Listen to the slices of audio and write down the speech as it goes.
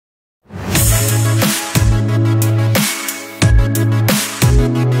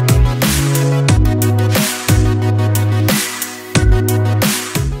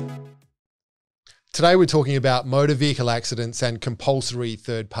Today we're talking about motor vehicle accidents and compulsory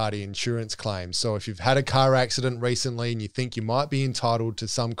third-party insurance claims. So if you've had a car accident recently and you think you might be entitled to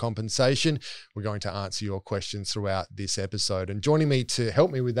some compensation, we're going to answer your questions throughout this episode. And joining me to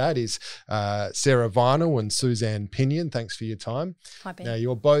help me with that is Sarah Vinal and Suzanne Pinion. Thanks for your time. Hi, Ben. Now,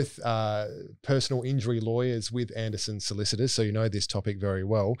 you're both personal injury lawyers with Anderson Solicitors, so you know this topic very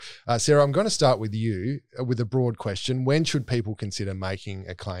well. Sarah, I'm going to start with you with a broad question. When should people consider making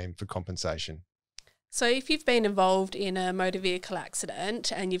a claim for compensation? So if you've been involved in a motor vehicle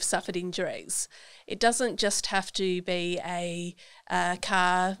accident and you've suffered injuries, it doesn't just have to be a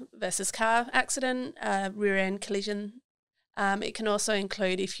car versus car accident, rear end collision. It can also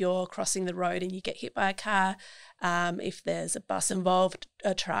include if you're crossing the road and you get hit by a car, if there's a bus involved,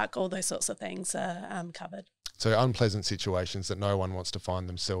 a truck, all those sorts of things are covered. So unpleasant situations that no one wants to find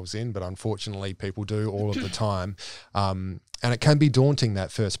themselves in, but unfortunately people do all of the time. And it can be daunting,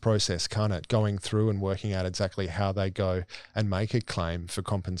 that first process, can't it? Going through and working out exactly how they go and make a claim for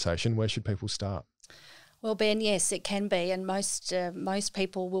compensation. Where should people start? Well, Ben, yes, it can be, and most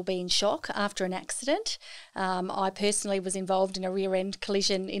people will be in shock after an accident. I personally was involved in a rear-end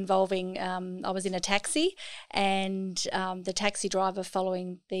collision involving, I was in a taxi, and the taxi driver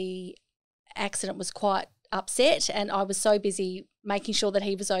following the accident was quite upset, and I was so busy making sure that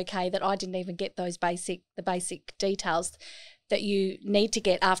he was okay that I didn't even get the basic details that you need to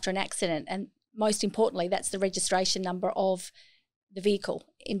get after an accident. And most importantly, that's the registration number of the vehicle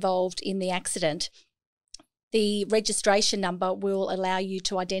involved in the accident. The registration number will allow you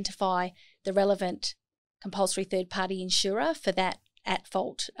to identify the relevant compulsory third-party insurer for that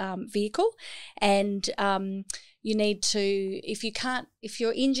at-fault vehicle. And you need to, if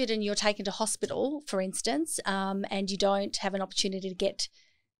you're injured and you're taken to hospital, for instance, and you don't have an opportunity to get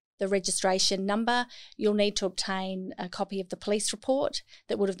the registration number, you'll need to obtain a copy of the police report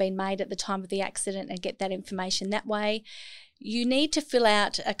that would have been made at the time of the accident and get that information that way. You need to fill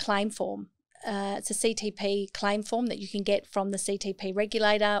out a claim form. It's a CTP claim form that you can get from the CTP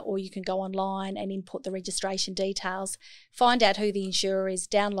regulator, or you can go online and input the registration details, find out who the insurer is,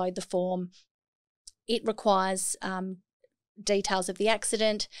 download the form. It requires details of the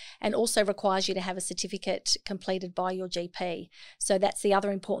accident and also requires you to have a certificate completed by your GP. So that's the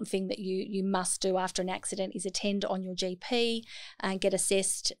other important thing that you must do after an accident, is attend on your GP and get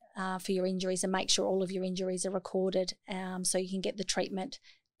assessed for your injuries and make sure all of your injuries are recorded so you can get the treatment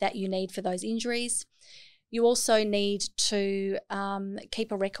that you need for those injuries. You also need to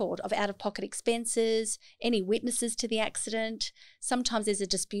keep a record of out-of-pocket expenses, any witnesses to the accident. Sometimes there's a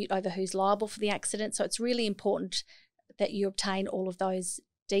dispute over who's liable for the accident, so it's really important that you obtain all of those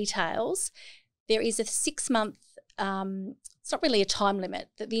details. There is a 6-month, it's not really a time limit,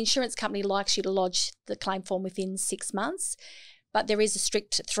 that the insurance company likes you to lodge the claim form within 6 months, but there is a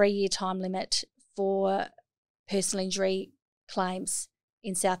strict 3-year time limit for personal injury claims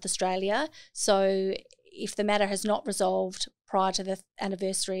in South Australia. So if the matter has not resolved prior to the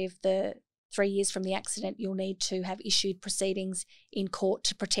anniversary of the 3 years from the accident, you'll need to have issued proceedings in court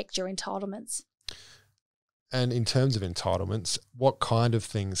to protect your entitlements. And in terms of entitlements, what kind of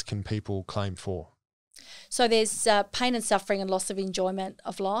things can people claim for? So there's pain and suffering and loss of enjoyment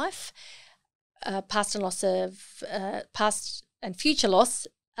of life, past and future loss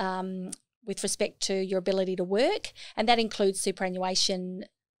with respect to your ability to work, and that includes superannuation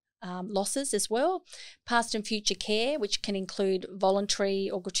losses as well. Past and future care, which can include voluntary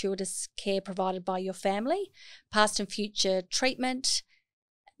or gratuitous care provided by your family. Past and future treatment,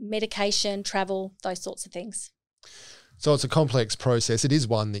 medication, travel, those sorts of things. So it's a complex process. It is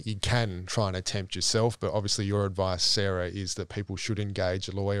one that you can try and attempt yourself, but obviously your advice, Sarah, is that people should engage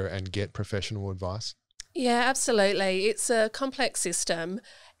a lawyer and get professional advice. Yeah, absolutely. It's a complex system,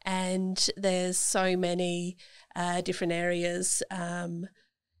 and there's so many different areas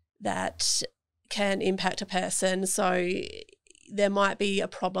that can impact a person. So there might be a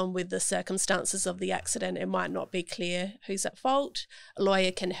problem with the circumstances of the accident. It might not be clear who's at fault. A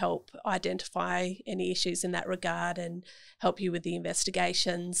lawyer can help identify any issues in that regard and help you with the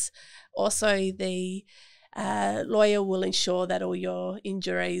investigations. Also, the lawyer will ensure that all your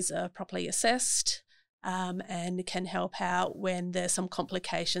injuries are properly assessed, and can help out when there's some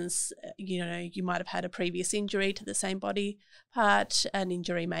complications. You know, you might have had a previous injury to the same body part. An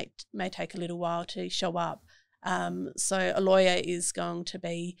injury may take a little while to show up. So a lawyer is going to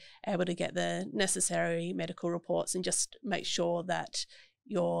be able to get the necessary medical reports and just make sure that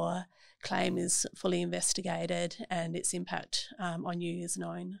your claim is fully investigated and its impact on you is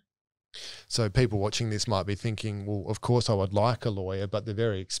known. So people watching this might be thinking, well, of course I would like a lawyer, but they're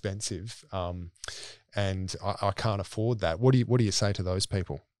very expensive, and I can't afford that. What do you say to those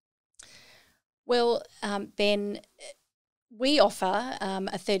people? Well, Ben, we offer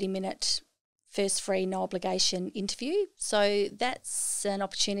a 30-minute first free, no obligation interview. So that's an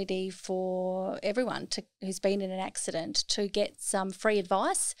opportunity for everyone who's been in an accident to get some free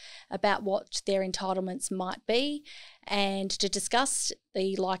advice about what their entitlements might be and to discuss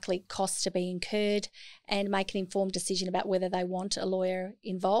the likely costs to be incurred and make an informed decision about whether they want a lawyer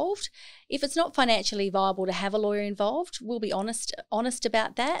involved. If it's not financially viable to have a lawyer involved, we'll be honest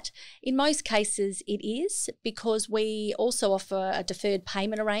about that. In most cases it is, because we also offer a deferred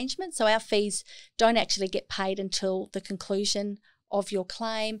payment arrangement, so our fees don't actually get paid until the conclusion of your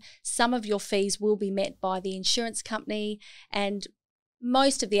claim. Some of your fees will be met by the insurance company, and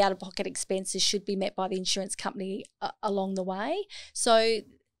most of the out-of-pocket expenses should be met by the insurance company along the way. So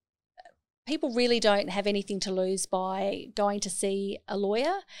people really don't have anything to lose by going to see a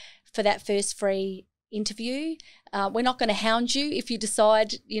lawyer for that first free interview. We're not going to hound you if you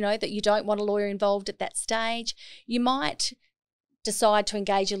decide, that you don't want a lawyer involved at that stage. You might decide to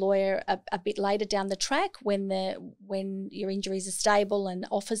engage a lawyer a bit later down the track when your injuries are stable and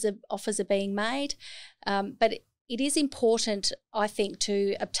offers are being made. But it is important, I think,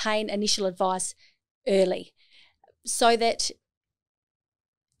 to obtain initial advice early so that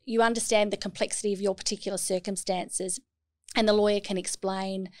you understand the complexity of your particular circumstances, and the lawyer can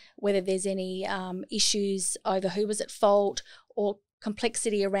explain whether there's any issues over who was at fault or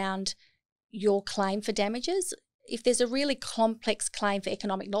complexity around your claim for damages. If there's a really complex claim for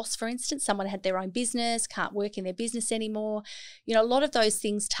economic loss, for instance, someone had their own business, can't work in their business anymore, a lot of those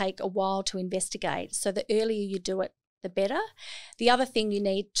things take a while to investigate. So the earlier you do it, the better. The other thing you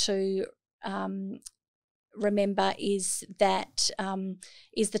need to remember is that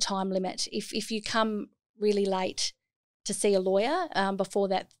is the time limit. If you come really late to see a lawyer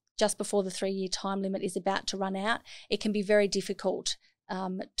just before the 3-year time limit is about to run out, it can be very difficult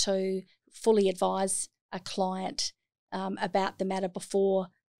to fully advise a client about the matter before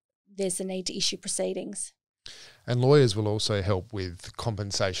there's a need to issue proceedings. And lawyers will also help with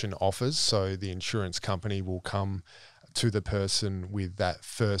compensation offers. So the insurance company will come to the person with that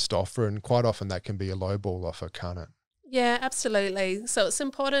first offer, and quite often that can be a lowball offer, can't it? Yeah, absolutely. So it's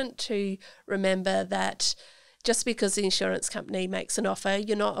important to remember that just because the insurance company makes an offer,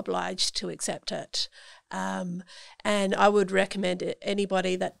 you're not obliged to accept it. And I would recommend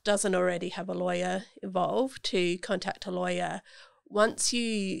anybody that doesn't already have a lawyer involved to contact a lawyer. Once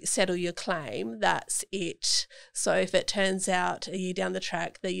you settle your claim, that's it. So if it turns out a year down the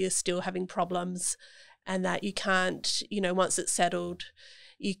track that you're still having problems and that you can't, once it's settled,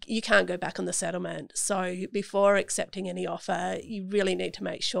 you can't go back on the settlement. So before accepting any offer, you really need to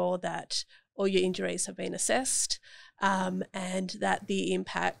make sure that all your injuries have been assessed and that the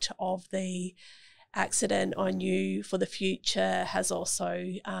impact of the accident on you for the future has also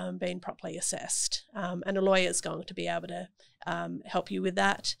been properly assessed. And a lawyer is going to be able to help you with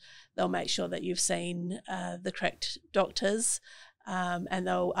that. They'll make sure that you've seen the correct doctors and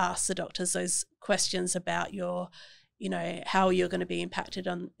they'll ask the doctors those questions about your, how you're going to be impacted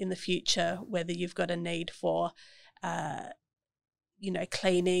in the future, whether you've got a need for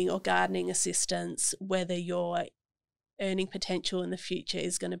cleaning or gardening assistance, whether your earning potential in the future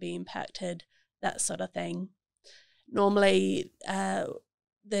is going to be impacted, that sort of thing. Normally,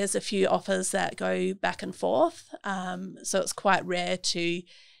 there's a few offers that go back and forth, so it's quite rare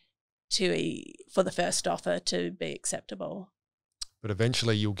for the first offer to be acceptable. But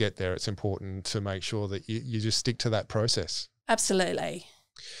eventually you'll get there. It's important to make sure that you just stick to that process. Absolutely.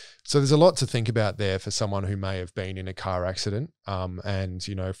 So there's a lot to think about there for someone who may have been in a car accident and,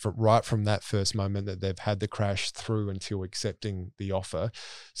 right from that first moment that they've had the crash through until accepting the offer.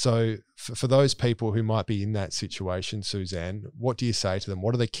 So for those people who might be in that situation, Suzanne, what do you say to them?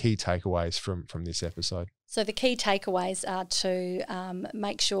 What are the key takeaways from this episode? So the key takeaways are to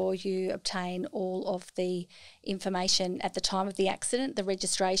make sure you obtain all of the information at the time of the accident, the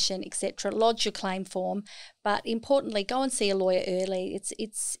registration, etc. Lodge your claim form, but importantly, go and see a lawyer early.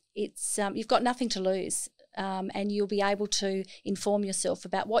 It's you've got nothing to lose, and you'll be able to inform yourself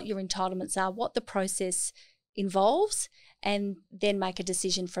about what your entitlements are, what the process involves, and then make a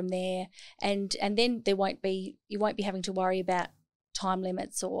decision from there. And then you won't be having to worry about time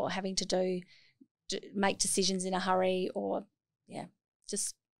limits or having to make decisions in a hurry, or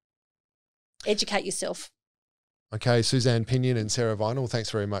just educate yourself. Okay, Suzanne Pinion and Sarah Vinal, thanks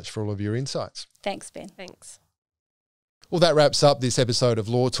very much for all of your insights. Thanks, Ben. Thanks. Well, that wraps up this episode of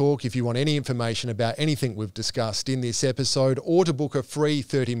Law Talk. If you want any information about anything we've discussed in this episode, or to book a free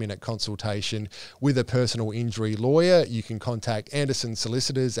 30-minute consultation with a personal injury lawyer, you can contact Anderson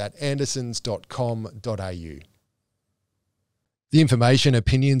Solicitors at andersons.com.au. The information,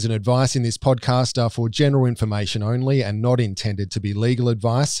 opinions, and advice in this podcast are for general information only and not intended to be legal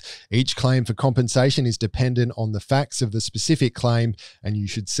advice. Each claim for compensation is dependent on the facts of the specific claim, and you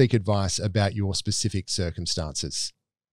should seek advice about your specific circumstances.